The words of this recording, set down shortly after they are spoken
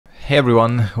Hey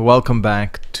everyone, welcome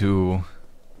back to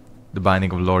the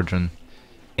Binding of Lordran.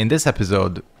 In this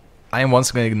episode, I am once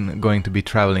again going to be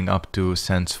traveling up to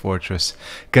Sen's Fortress.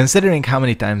 Considering how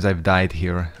many times I've died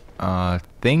here,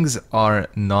 things are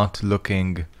not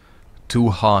looking too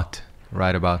hot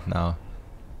right about now.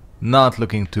 Not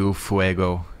looking too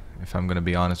fuego, if I'm gonna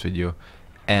be honest with you.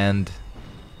 And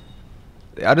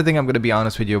the other thing I'm gonna be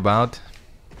honest with you about,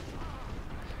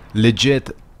 legit,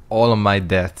 all of my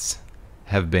deaths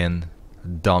have been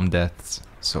dumb deaths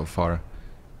so far.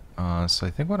 So I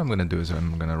think what I'm gonna do is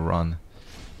I'm gonna run.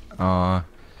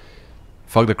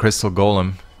 Fuck the crystal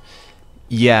golem.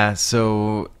 Yeah,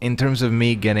 so in terms of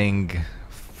me getting...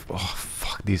 Oh,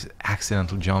 fuck these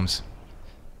accidental jumps.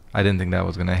 I didn't think that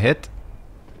was gonna hit.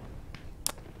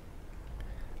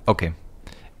 Okay.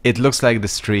 It looks like the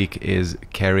streak is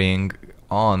carrying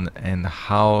on, and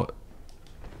how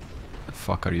the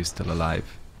fuck are you still alive?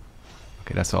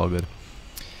 Okay, that's all good.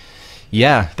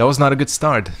 Yeah, that was not a good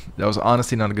start. That was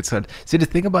honestly not a good start. See, the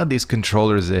thing about these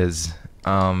controllers is,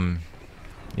 you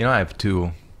know, I have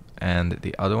two, and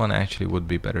the other one actually would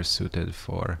be better suited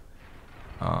for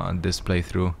this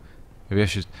playthrough. Maybe I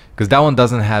should, because that one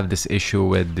doesn't have this issue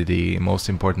with the most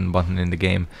important button in the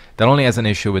game. That only has an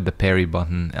issue with the parry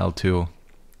button, L2,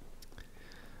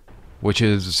 which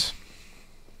is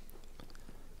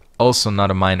also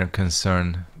not a minor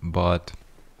concern, but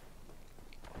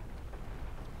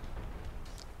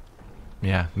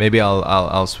yeah, maybe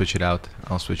I'll switch it out.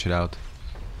 I'll switch it out.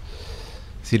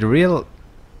 See, the real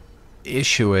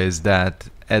issue is that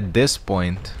at this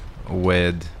point,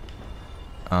 with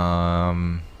a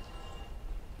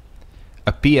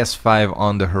PS5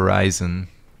 on the horizon,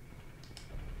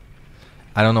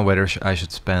 I don't know whether I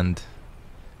should spend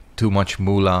too much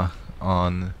moolah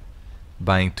on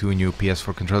buying two new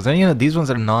PS4 controllers. And you know, these ones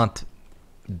are not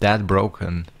that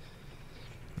broken.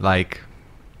 Like,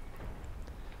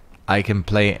 I can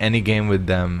play any game with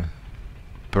them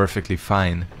perfectly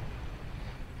fine,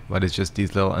 but it's just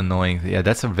these little annoying... Yeah,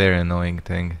 that's a very annoying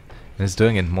thing, and it's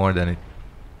doing it more than it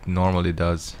normally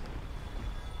does.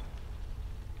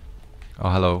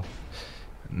 Oh, hello.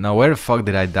 Now, where the fuck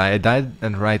did I die? I died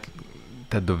and right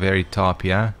at the very top,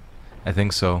 yeah? I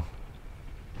think so.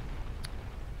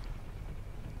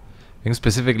 I think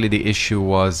specifically the issue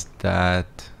was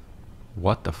that...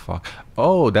 What the fuck?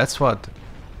 Oh, that's what...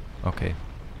 Okay.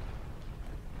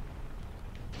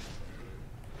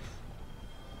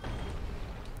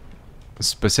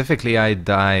 Specifically, I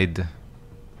died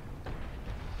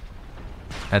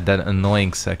at that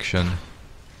annoying section,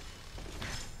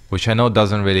 which I know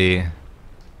doesn't really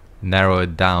narrow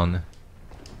it down.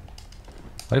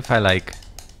 What if I like...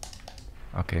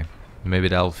 Okay, maybe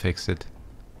that'll fix it.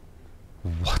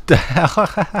 What the hell?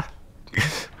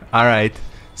 Alright,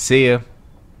 see ya.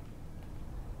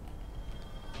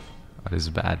 Oh, this is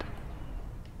bad.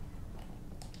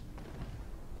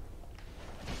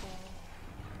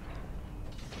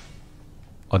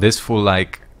 Oh, this fool,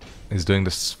 like, is doing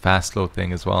this fast slow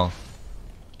thing as well.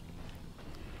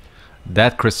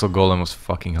 That crystal golem was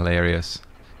fucking hilarious.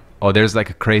 Oh, there's like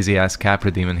a crazy ass Capra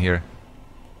demon here.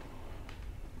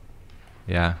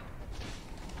 Yeah.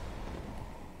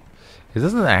 It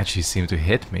doesn't actually seem to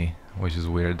hit me, which is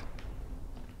weird.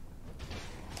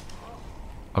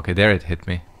 Okay, there it hit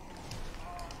me.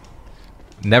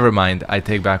 Never mind, I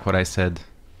take back what I said.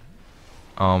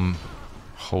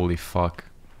 Holy fuck.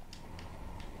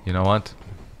 You know what?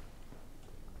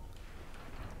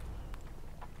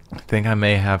 I think I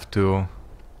may have to...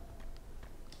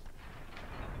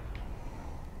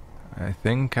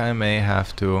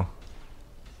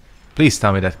 Please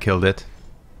tell me that killed it.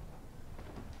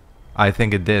 I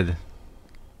think it did.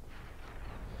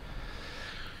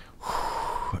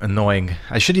 Annoying.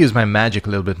 I should use my magic a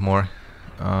little bit more.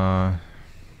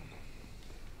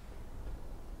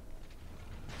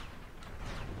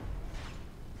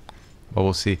 But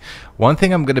we'll see. One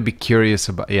thing I'm gonna be curious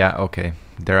about... Yeah, okay.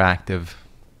 They're active.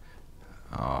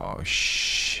 Oh,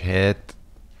 shit.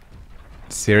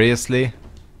 Seriously?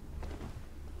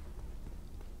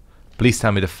 Please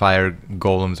tell me the fire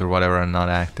golems or whatever are not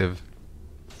active.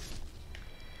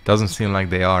 Doesn't seem like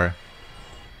they are.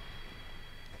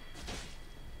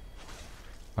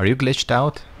 Are you glitched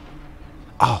out?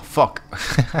 Oh, fuck.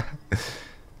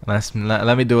 Let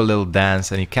me do a little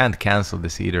dance, and you can't cancel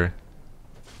this either.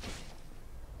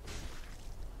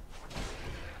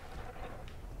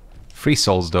 Free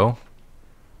souls, though.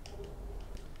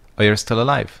 Oh, you're still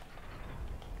alive.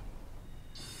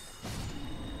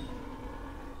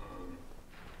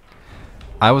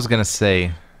 I was gonna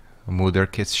say...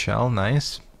 Mudderkit's shell,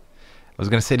 nice. I was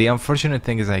gonna say the unfortunate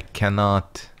thing is I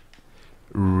cannot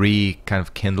kind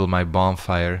of kindle my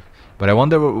bonfire. But I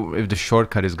wonder if the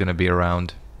shortcut is gonna be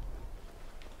around.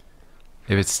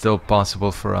 If it's still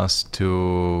possible for us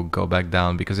to go back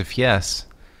down, because if yes,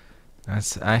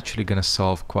 that's actually gonna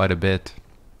solve quite a bit.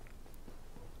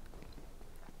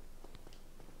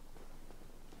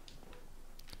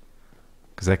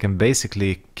 Because I can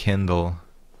basically kindle.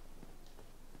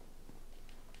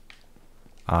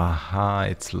 Aha,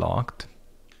 it's locked.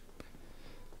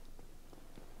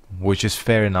 Which is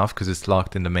fair enough, because it's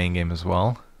locked in the main game as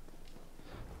well.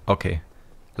 Okay,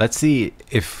 let's see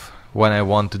if when I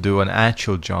want to do an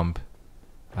actual jump,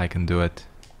 I can do it.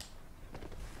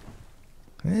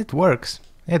 It works.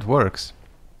 It works.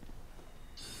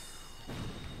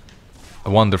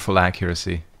 A wonderful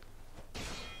accuracy.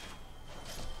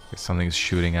 Something's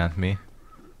shooting at me.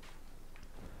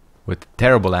 With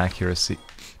terrible accuracy.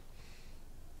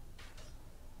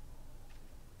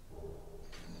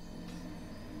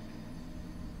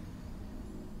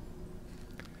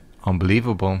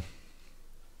 Unbelievable.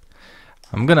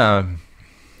 I'm gonna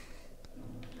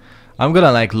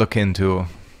like look into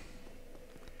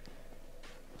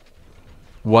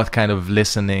what kind of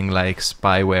listening like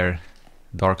spyware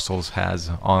Dark Souls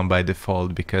has on by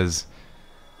default, because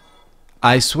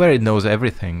I swear it knows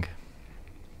everything.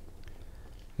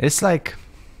 It's like,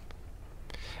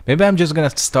 maybe I'm just gonna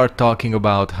start talking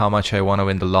about how much I want to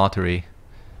win the lottery,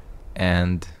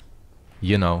 and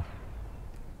you know,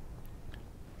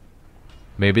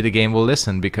 maybe the game will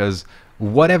listen, because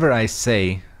whatever I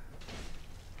say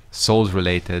Souls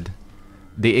related,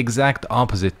 the exact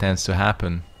opposite tends to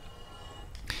happen.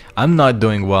 I'm not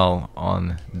doing well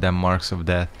on them marks of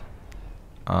death.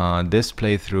 This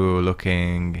playthrough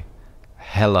looking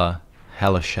hella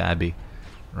shabby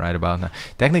right about now.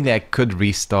 Technically I could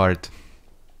restart,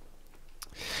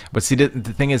 but see, the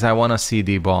thing is, I want to see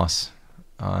the boss.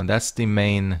 That's the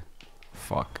main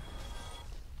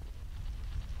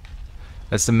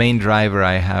that's the main driver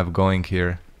I have going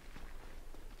here.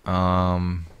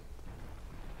 But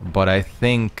I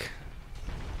think,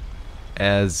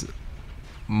 as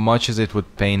much as it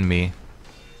would pain me,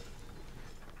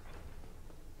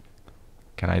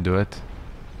 can I do it?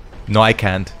 No, I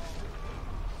can't.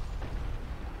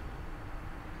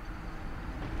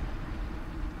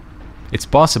 It's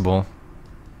possible.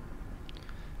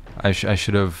 I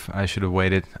should have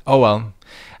waited. Oh well,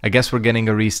 I guess we're getting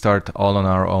a restart all on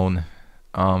our own,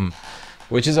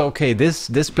 which is okay. This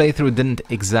playthrough didn't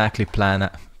exactly pan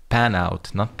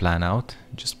out,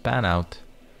 just pan out,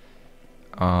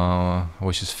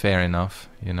 which is fair enough,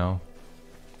 you know.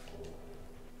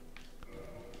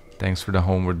 Thanks for the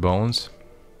homeward bones.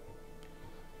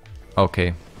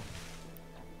 Okay.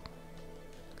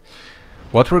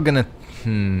 What we're gonna...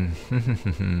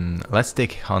 Let's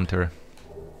take Hunter.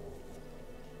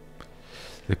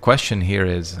 The question here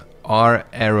is, are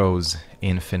arrows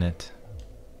infinite?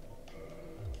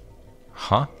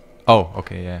 Huh? Oh,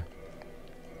 okay, yeah.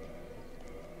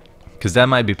 Because that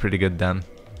might be pretty good then.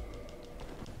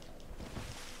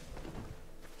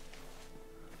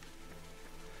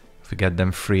 If we get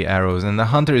them free arrows. And the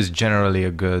Hunter is generally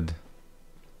a good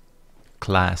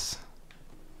class.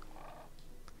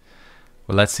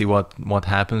 Well, let's see what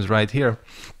happens right here.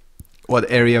 What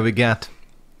area we get.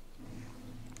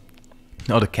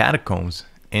 Oh, the catacombs.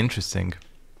 Interesting.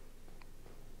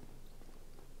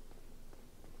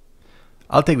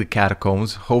 I'll take the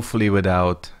catacombs, hopefully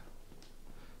without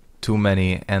too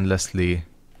many endlessly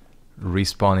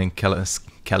respawning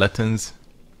skeletons.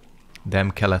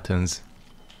 Damn skeletons.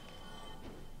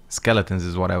 Skeletons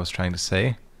is what I was trying to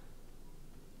say.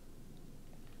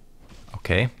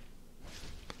 Okay.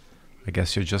 I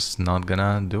guess you're just not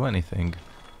gonna do anything.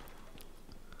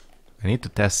 I need to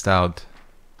test out.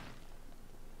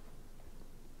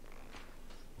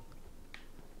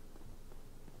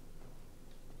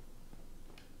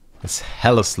 It's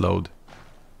hella slowed.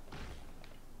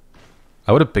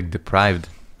 I would have picked Deprived.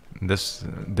 This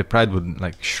Deprived would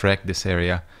like Shrek this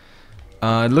area.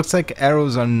 It looks like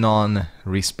arrows are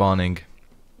non-respawning.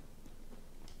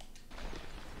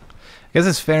 I guess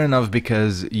it's fair enough,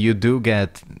 because you do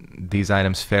get these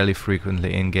items fairly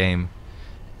frequently in game,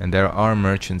 and there are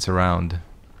merchants around,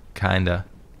 kinda.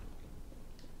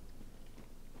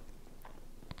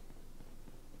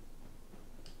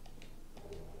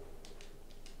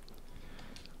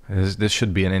 This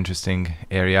should be an interesting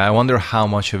area. I wonder how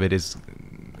much of it is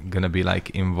gonna be like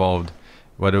involved.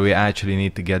 Whether we actually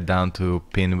need to get down to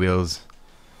Pinwheel's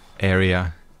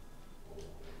area.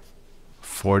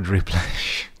 Ford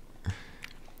Replenish.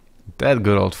 That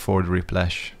good old Ford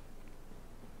Replenish.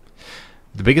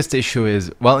 The biggest issue is,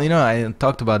 well, you know, I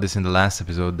talked about this in the last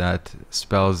episode, that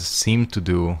spells seem to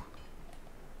do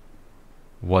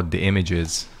what the image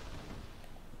is.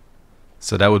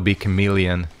 So that would be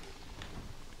chameleon.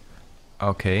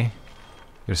 Okay.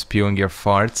 You're spewing your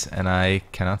farts and I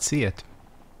cannot see it.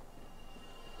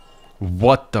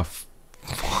 What the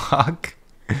fuck?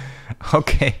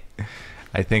 Okay.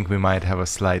 I think we might have a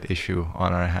slight issue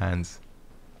on our hands.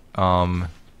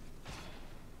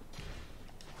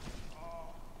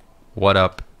 What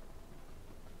up?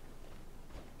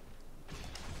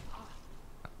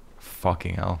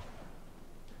 Fucking hell.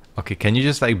 Okay, can you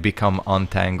just like become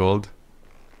untangled?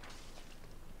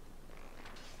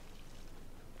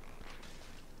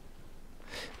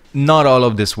 Not all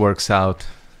of this works out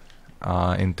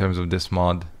in terms of this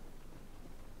mod.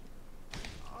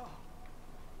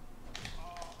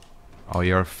 Oh,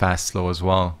 you're fast slow as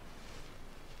well.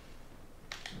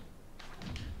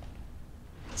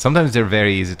 Sometimes they're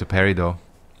very easy to parry though.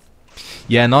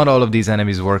 Yeah, not all of these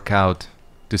enemies work out,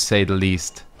 to say the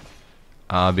least.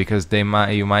 Because you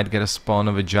might get a spawn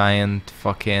of a giant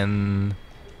fucking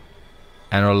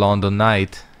Anor Londo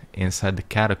Knight inside the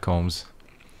catacombs.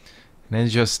 And it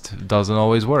just doesn't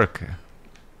always work.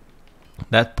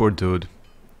 That poor dude.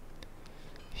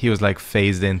 He was like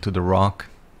phased into the rock.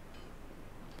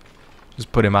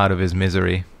 Just put him out of his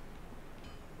misery.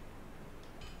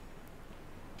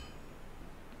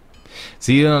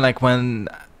 See, you know, like when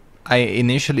I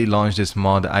initially launched this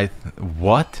mod,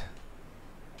 what?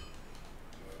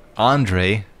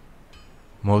 Andre?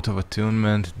 Mode of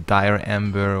attunement, dire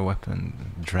ember,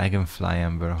 weapon, dragonfly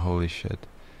ember, holy shit.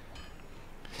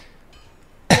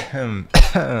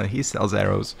 He sells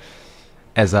arrows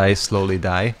as I slowly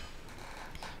die.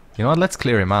 You know what, let's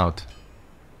clear him out.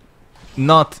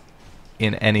 Not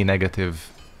in any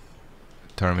negative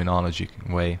terminology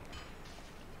way.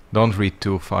 Don't read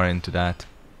too far into that.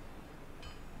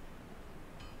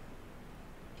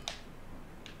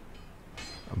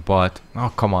 But,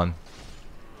 oh come on.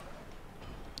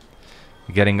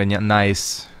 Getting a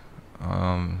nice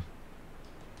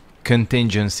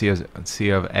contingency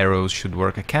of arrows should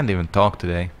work. I can't even talk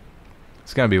today.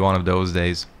 It's gonna be one of those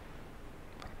days.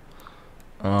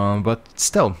 But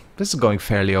still, this is going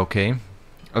fairly okay.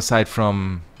 Aside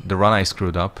from the run I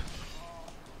screwed up.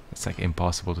 It's like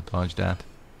impossible to dodge that.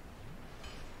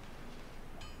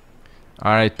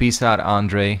 Alright, peace out,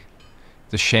 Andre.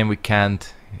 It's a shame we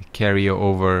can't carry you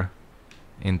over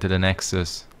into the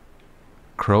Nexus.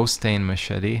 Crowstain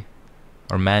machete?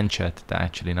 Or manchet,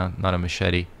 actually, not a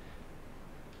machete.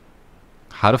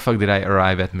 How the fuck did I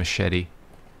arrive at machete?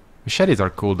 Machetes are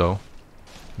cool though.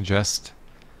 Just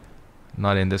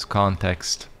not in this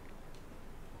context.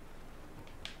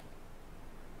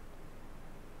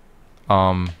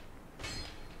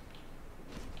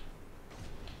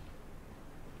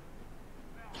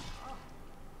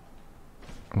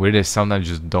 Weird is sometimes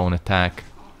just don't attack.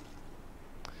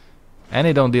 And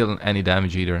they don't deal any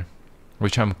damage either,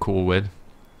 which I'm cool with.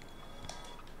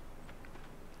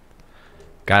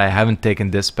 God, I haven't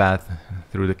taken this path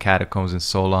through the catacombs in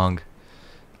so long.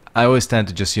 I always tend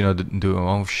to just, you know, do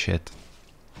oh shit.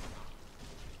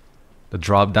 The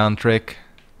drop down trick.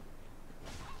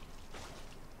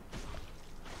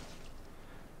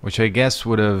 Which I guess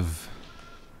would have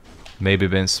maybe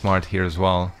been smart here as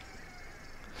well.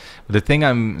 But the thing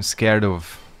I'm scared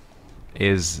of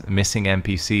is missing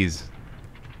NPCs.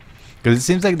 Because it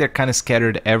seems like they're kind of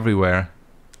scattered everywhere.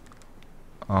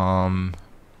 And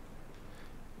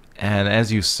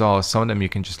as you saw, some of them you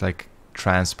can just like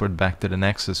transport back to the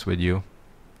Nexus with you.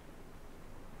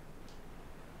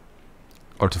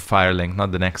 Or to Firelink,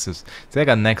 not the Nexus. See, I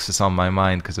got Nexus on my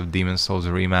mind because of Demon's Souls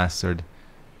Remastered.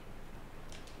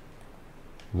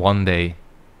 One day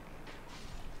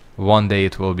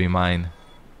it will be mine.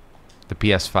 The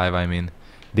PS5, I mean.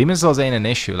 Demon's Souls ain't an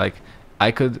issue. Like,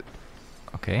 I could...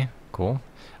 Okay, cool.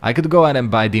 I could go out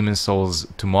and buy Demon's Souls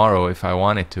tomorrow if I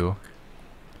wanted to.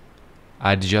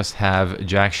 I'd just have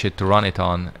jack shit to run it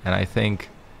on. And I think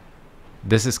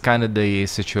this is kind of the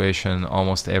situation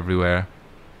almost everywhere.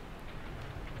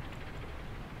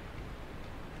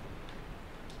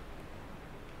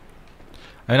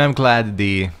 I mean, I'm glad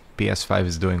the PS5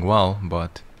 is doing well,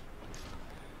 but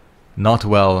not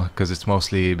well because it's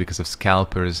mostly because of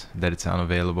scalpers that it's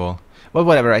unavailable. Well,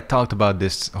 whatever, I talked about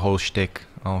this whole shtick.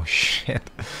 Oh shit.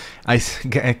 I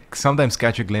sometimes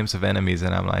catch a glimpse of enemies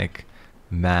and I'm like,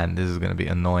 man, this is gonna be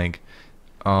annoying.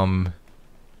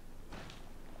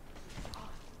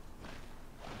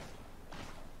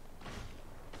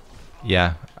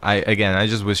 Yeah, I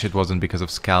just wish it wasn't because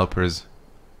of scalpers.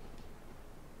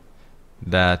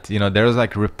 That, you know, there's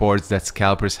like reports that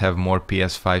scalpers have more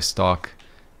PS5 stock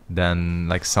than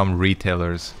like some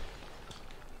retailers.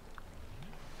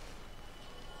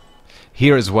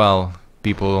 Here as well,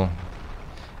 people,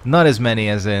 Not as many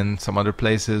as in some other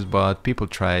places, but people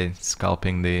try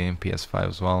scalping the PS5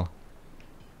 as well.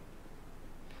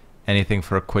 Anything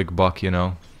for a quick buck, you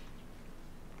know.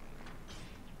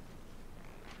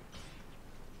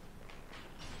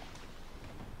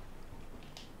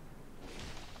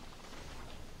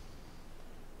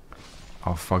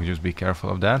 Oh fuck, just be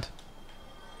careful of that.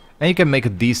 And you can make a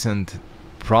decent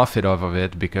profit off of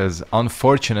it, because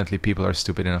unfortunately people are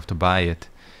stupid enough to buy it,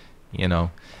 you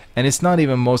know. And it's not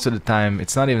even, most of the time,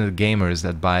 it's not even the gamers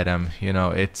that buy them, you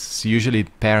know. It's usually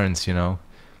parents, you know,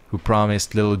 who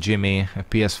promised little Jimmy a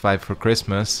PS5 for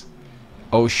Christmas.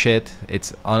 Oh shit,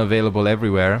 it's unavailable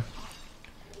everywhere.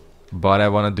 But I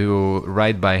want to do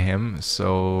right by him,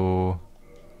 so...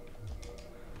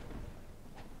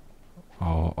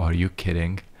 Oh, are you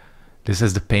kidding? This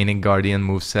is the Painting Guardian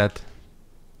moveset.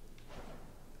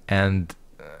 And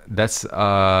that's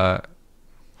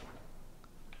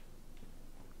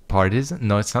Partisan?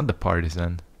 No, it's not the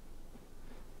Partisan.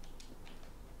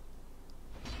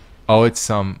 Oh, it's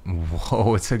some...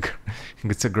 Whoa, it's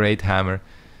a great hammer.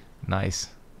 Nice.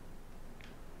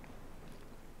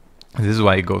 This is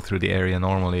why you go through the area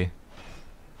normally.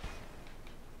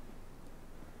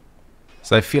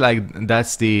 So I feel like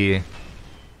that's the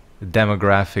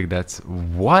demographic that's...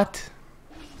 What?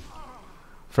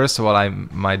 First of all, I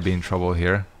might be in trouble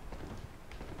here.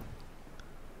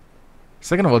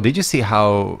 Second of all, did you see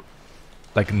how,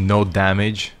 like, no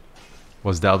damage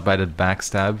was dealt by that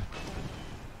backstab?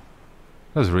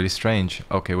 That was really strange.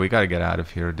 Okay, we gotta get out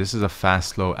of here. This is a fast,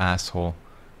 slow asshole.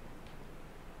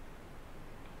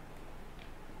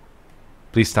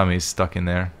 Please tell me he's stuck in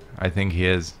there. I think he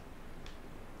is.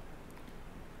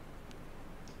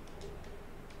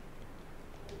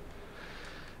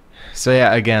 So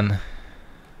yeah, again...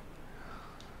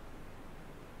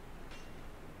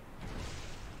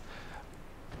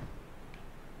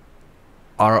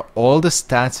 Are all the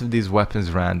stats of these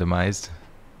weapons randomized?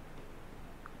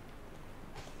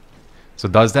 So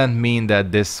does that mean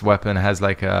that this weapon has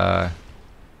like a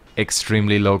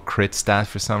extremely low crit stat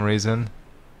for some reason?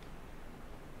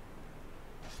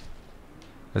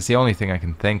 That's the only thing I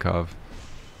can think of.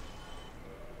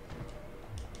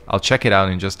 I'll check it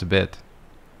out in just a bit.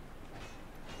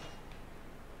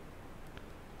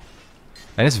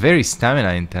 And it's very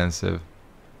stamina intensive.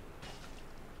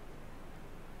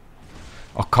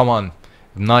 Oh, come on.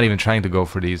 I'm not even trying to go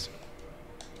for these.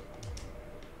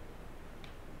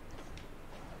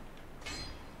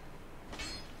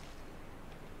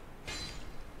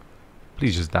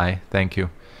 Please just die. Thank you.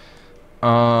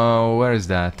 Where is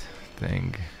that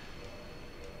thing?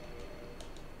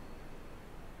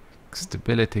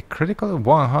 Stability. Critical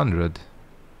 100.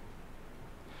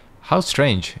 How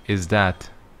strange is that?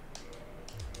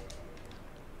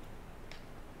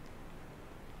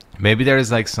 Maybe there is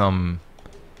like some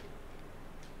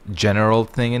general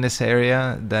thing in this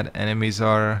area that enemies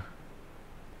are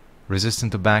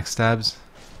resistant to backstabs.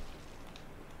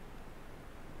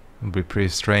 It would be pretty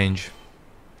strange.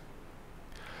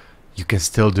 You can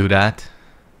still do that?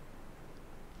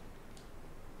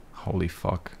 Holy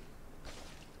fuck.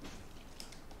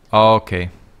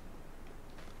 Okay.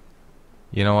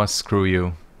 You know what? Screw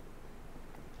you.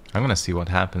 I'm gonna see what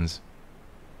happens.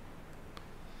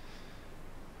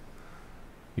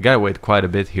 You gotta wait quite a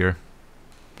bit here.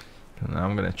 And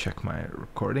I'm gonna check my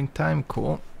recording time.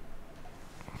 Cool.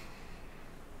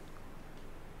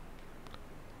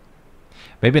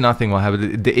 Maybe nothing will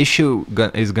happen. The issue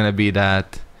is gonna be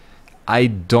that I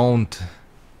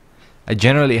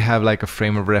generally have like a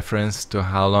frame of reference to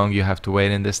how long you have to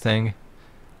wait in this thing.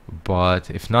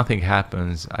 But if nothing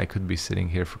happens, I could be sitting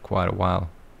here for quite a while.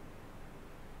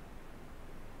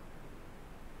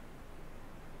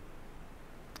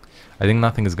 I think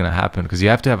nothing is gonna happen because you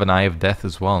have to have an Eye of Death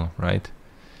as well, right?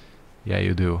 Yeah,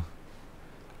 you do.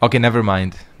 Okay, never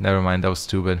mind. Never mind. That was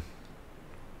stupid.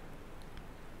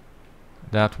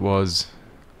 That was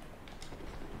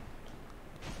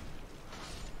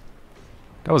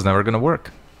never gonna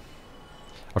work.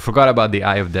 I forgot about the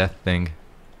Eye of Death thing.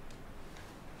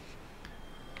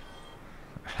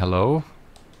 Hello?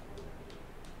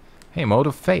 Hey, Mode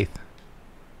of Faith.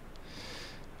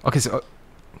 Okay, so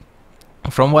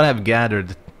from what I've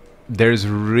gathered, there's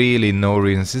really no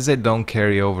reason, since they don't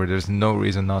carry over, there's no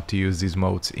reason not to use these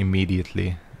modes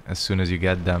immediately as soon as you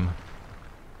get them.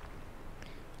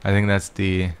 I think that's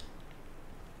the...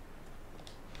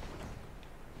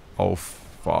 Oh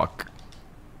fuck.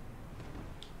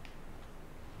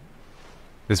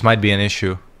 This might be an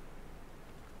issue.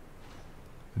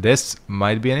 This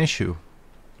might be an issue.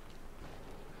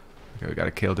 Okay, we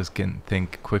gotta kill this thing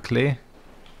quickly.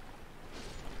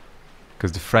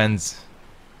 Because the friends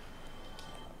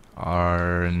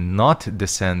are not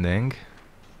descending.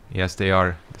 Yes, they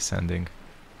are descending.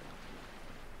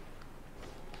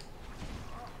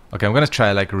 Okay, I'm gonna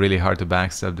try like really hard to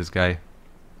backstab this guy.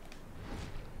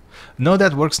 No,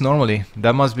 that works normally.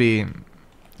 That must be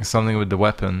something with the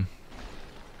weapon.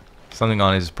 Something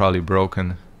on it is probably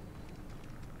broken.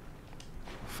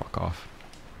 Fuck off.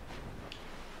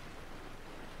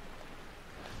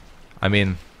 I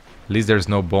mean, at least there's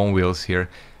no bone wheels here.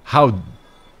 How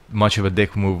much of a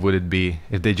dick move would it be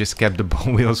if they just kept the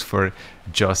bone wheels for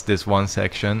just this one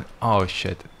section? Oh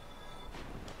shit.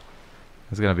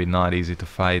 It's gonna be not easy to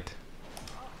fight.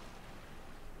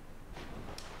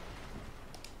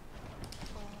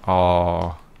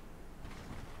 Oh.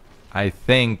 I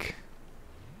think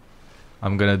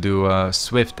I'm gonna do a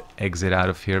swift exit out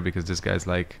of here because this guy's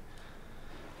like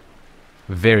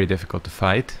very difficult to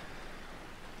fight.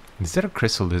 Is that a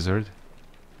crystal lizard?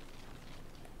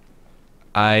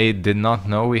 I did not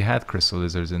know we had crystal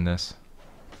lizards in this.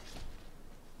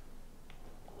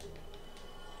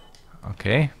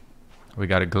 Okay. We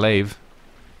got a glaive.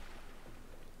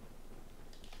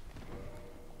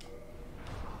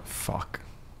 Fuck.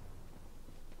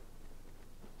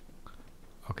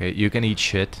 Okay, you can eat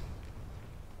shit.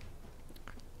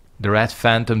 The rat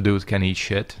phantom dude can eat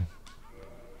shit.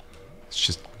 It's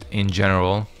just in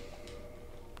general.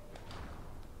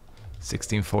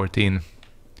 1614.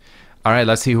 Alright,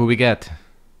 let's see who we get.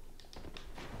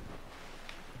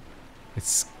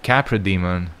 It's Capra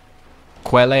Demon.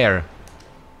 Quellair.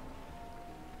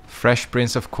 Fresh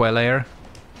Prince of Quellair.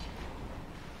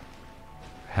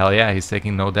 Hell yeah, he's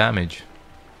taking no damage.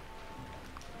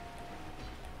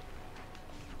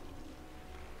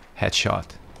 Headshot.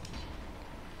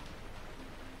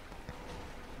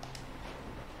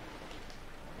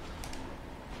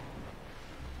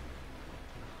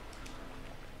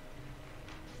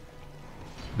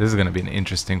 This is gonna be an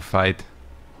interesting fight.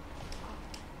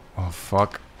 Oh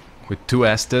fuck. With two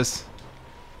Estes.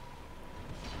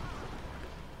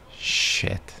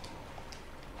 Shit.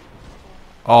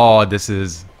 Oh, this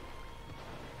is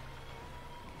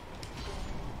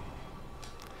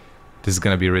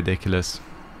gonna be ridiculous.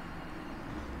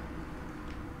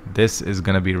 This is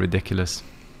gonna be ridiculous.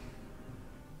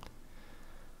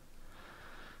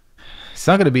 It's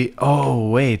not gonna be... Oh,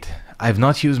 wait. I've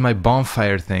not used my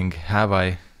bonfire thing, have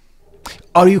I?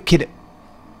 Are you kidding?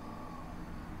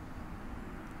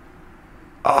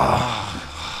 Oh,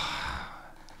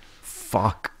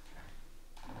 fuck.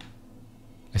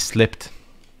 I slipped.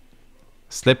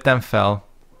 Slipped and fell.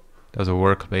 That was a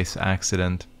workplace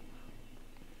accident.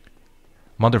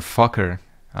 Motherfucker.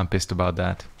 I'm pissed about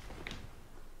that.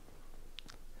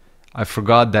 I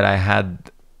forgot that I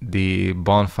had the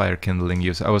bonfire kindling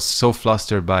use. I was so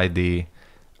flustered by the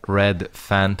red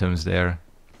phantoms there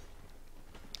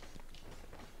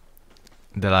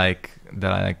that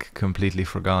I completely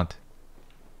forgot.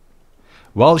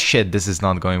 Well, shit, this is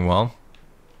not going well.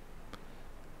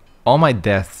 All my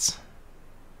deaths,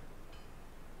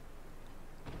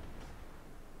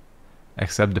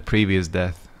 except the previous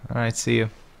death. Alright, see you.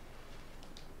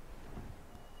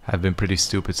 I've been pretty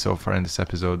stupid so far in this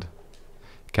episode.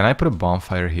 Can I put a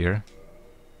bonfire here?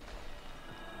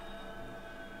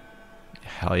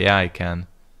 Hell yeah, I can.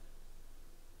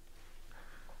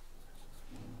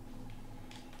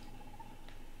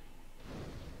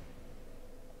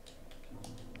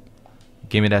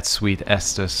 Give me that sweet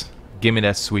Estus. Give me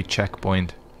that sweet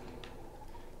checkpoint.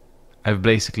 I've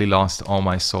basically lost all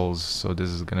my souls, so this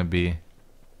is gonna be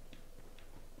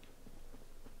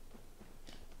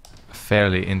a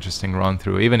fairly interesting run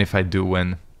through, even if I do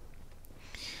win.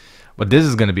 But this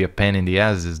is gonna be a pain in the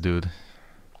ass, this dude.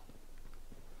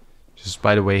 Just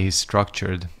by the way he's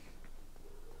structured.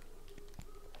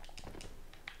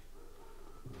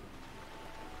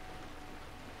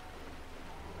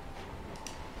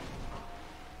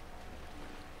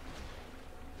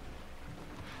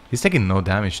 He's taking no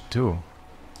damage too.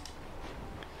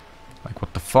 Like,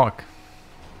 what the fuck?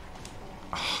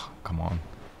 Oh, come on.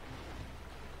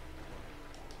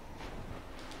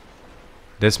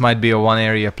 This might be a one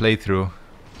area playthrough.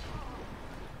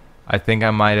 I think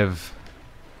I might have...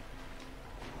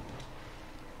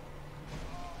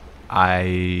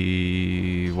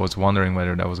 I was wondering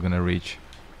whether that was gonna reach.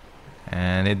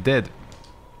 And it did.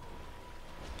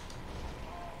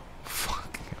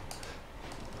 Fuck.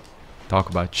 Talk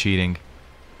about cheating.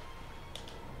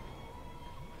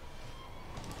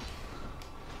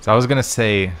 So I was gonna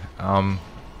say, I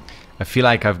feel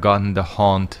like I've gotten the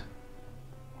haunt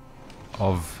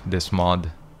of this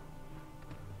mod.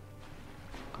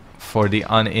 For the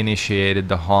uninitiated,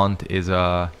 the haunt is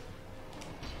a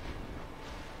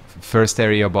first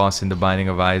area boss in the Binding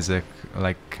of Isaac,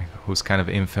 like, who's kind of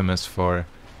infamous for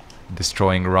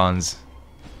destroying runs,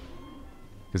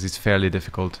 because it's fairly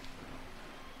difficult.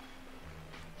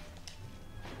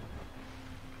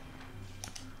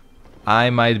 I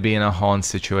might be in a haunt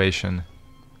situation.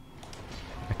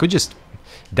 I could just...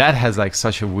 That has like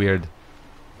such a weird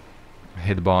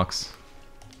hitbox.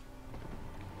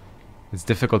 It's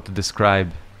difficult to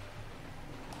describe.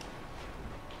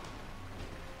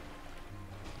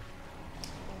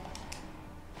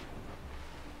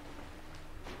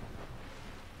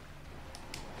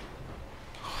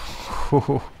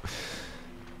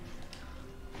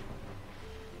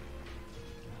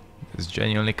 It's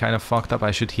genuinely kind of fucked up.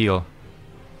 I should heal.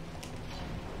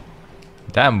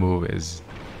 That move is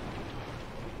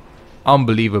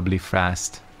unbelievably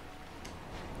fast.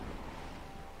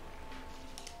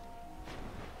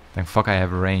 Thank fuck I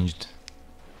have ranged.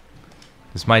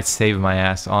 This might save my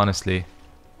ass, honestly.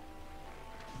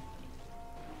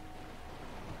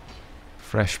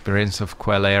 Fresh Prince of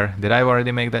Quellair. Did I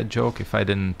already make that joke? If I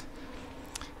didn't,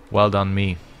 well done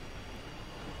me.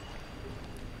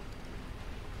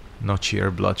 No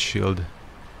cheer, blood shield.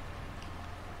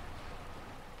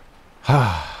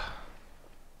 That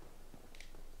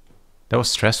was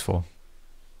stressful.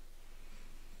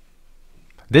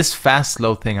 This fast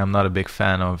slow thing I'm not a big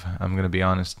fan of, I'm gonna be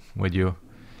honest with you.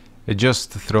 It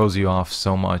just throws you off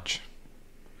so much.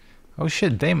 Oh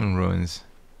shit, Demon Ruins.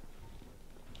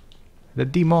 The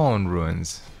Demon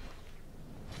Ruins.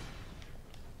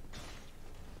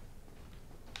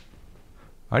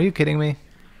 Are you kidding me?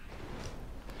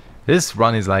 This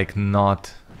run is like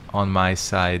not on my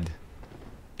side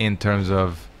in terms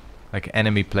of like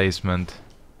enemy placement.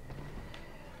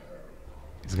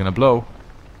 He's gonna blow.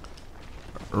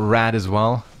 Rad as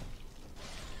well.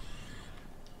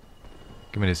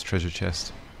 Give me this treasure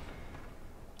chest.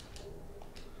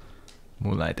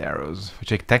 Moonlight arrows,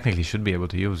 which I technically should be able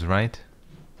to use, right?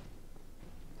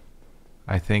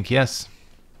 I think yes.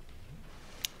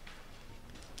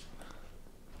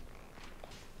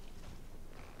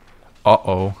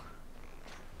 Uh-oh.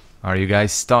 Are you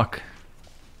guys stuck?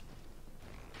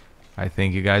 I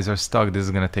think you guys are stuck. This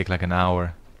is gonna take like an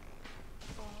hour.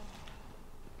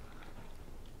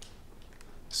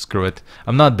 Screw it.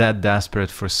 I'm not that desperate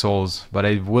for souls, but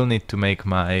I will need to make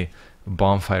my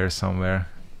bonfire somewhere.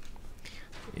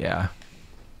 Yeah.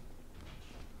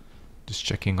 Just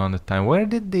checking on the time. Where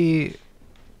did the...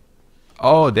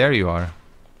 Oh, there you are.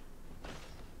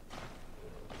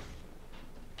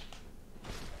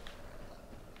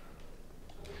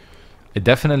 I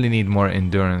definitely need more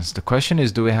endurance. The question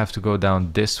is, do we have to go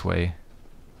down this way?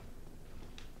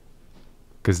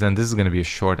 Because then this is going to be a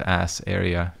short ass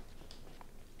area.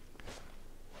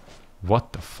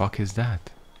 What the fuck is that?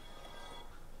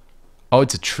 Oh,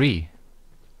 it's a tree.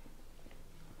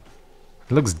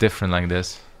 It looks different like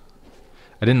this.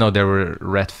 I didn't know there were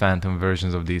Red Phantom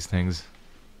versions of these things.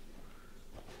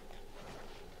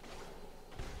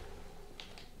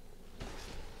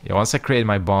 Yeah, once I create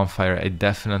my bonfire, I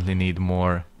definitely need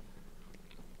more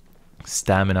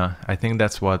stamina. I think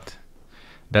that's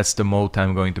the moat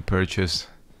I'm going to purchase.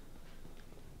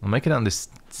 I'll make it on this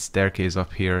staircase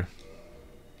up here.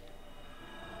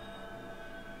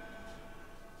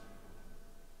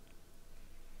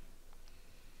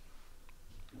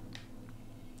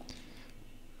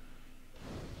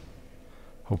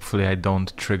 Hopefully I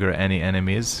don't trigger any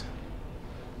enemies.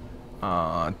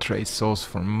 Trade souls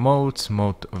for moat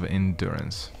of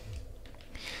endurance.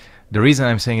 The reason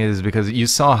I'm saying it is because you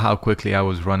saw how quickly I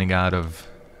was running out of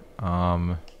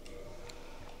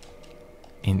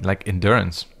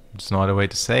endurance. It's not a way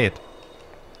to say it.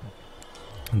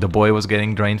 The boy was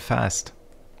getting drained fast.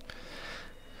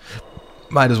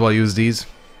 Might as well use these.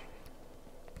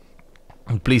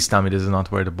 And please tell me this is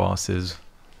not where the boss is.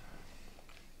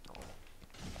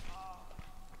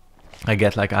 I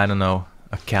get like, I don't know,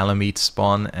 a calamite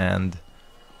spawn and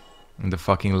in the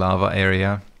fucking lava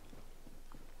area.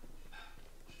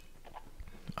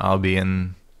 I'll be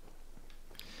in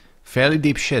fairly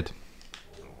deep shit,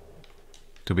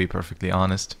 to be perfectly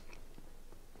honest.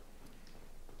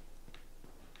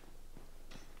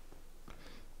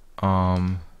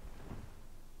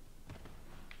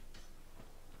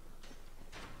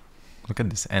 Look at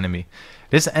this enemy.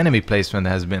 This enemy placement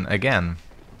has been, again,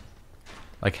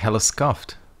 like hella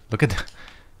scuffed. Look at that.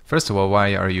 First of all,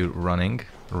 why are you running,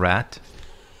 rat?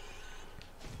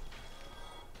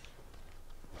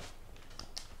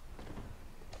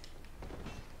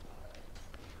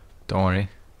 Don't worry.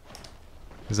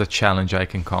 This is a challenge I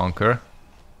can conquer.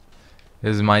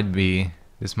 This might be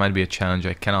a challenge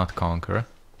I cannot conquer.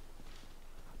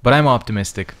 But I'm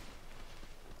optimistic.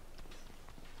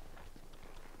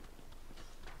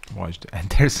 Watch the, and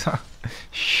there's a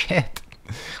shit.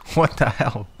 What the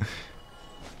hell?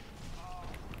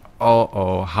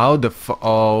 Oh, how the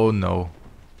oh no.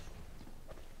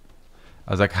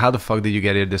 I was like, how the fuck did you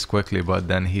get here this quickly? But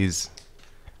then he's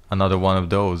another one of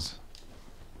those.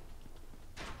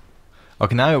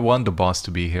 Okay, now I want the boss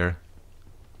to be here.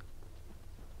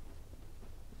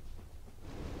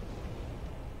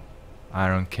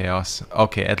 Iron Chaos.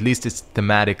 Okay, at least it's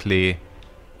thematically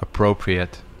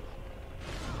appropriate.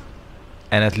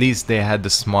 And at least they had the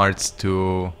smarts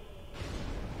to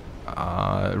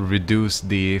reduce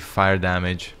the fire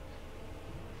damage.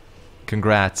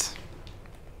 Congrats.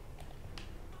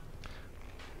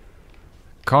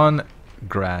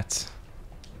 Congrats.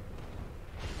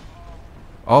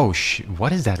 Oh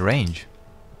what is that range?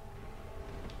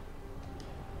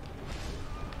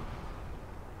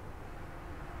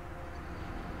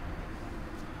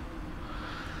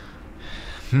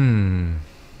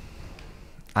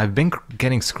 I've been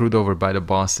getting screwed over by the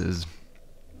bosses.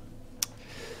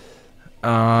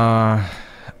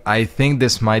 I think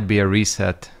this might be a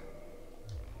reset.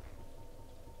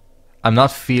 I'm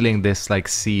not feeling this like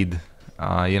seed.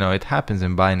 You know, it happens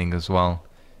in Binding as well.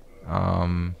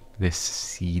 This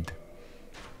seed.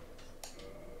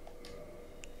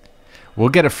 We'll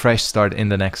get a fresh start in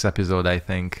the next episode, I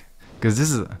think. Because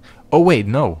this is... Oh wait,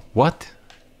 no. What?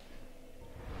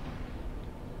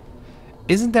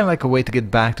 Isn't there like a way to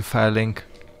get back to Firelink?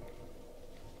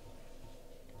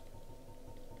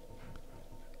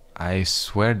 I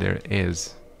swear there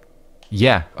is.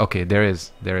 Yeah, okay, there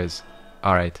is. There is.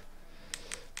 Alright.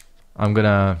 I'm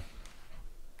gonna,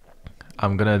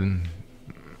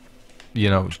 you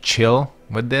know, chill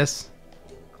with this.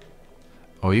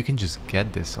 Oh, you can just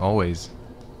get this always.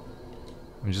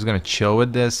 I'm just gonna chill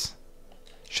with this.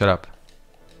 Shut up.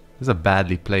 This is a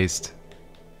badly placed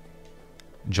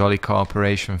Jolly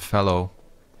Cooperation Fellow,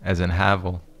 as in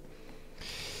Havel.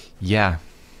 Yeah.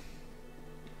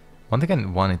 One thing I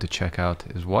wanted to check out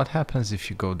is what happens if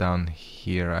you go down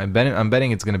here. I'm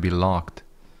betting it's gonna be locked.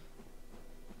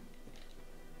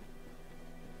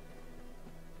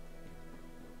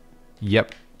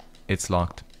 Yep, it's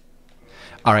locked.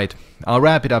 Alright, I'll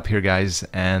wrap it up here, guys,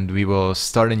 and we will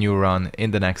start a new run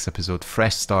in the next episode.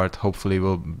 Fresh start. Hopefully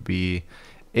we'll be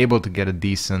able to get a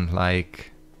decent,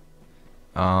 like,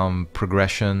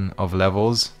 progression of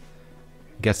levels,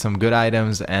 get some good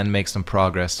items, and make some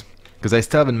progress. Because I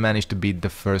still haven't managed to beat the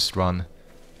first run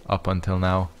up until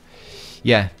now.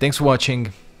 Yeah, thanks for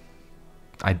watching.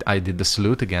 I did the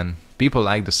salute again. People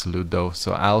like the salute though,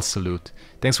 so I'll salute.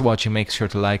 Thanks for watching. Make sure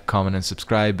to like, comment, and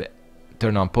subscribe.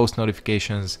 Turn on post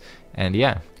notifications. And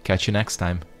yeah, catch you next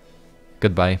time.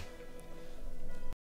 Goodbye.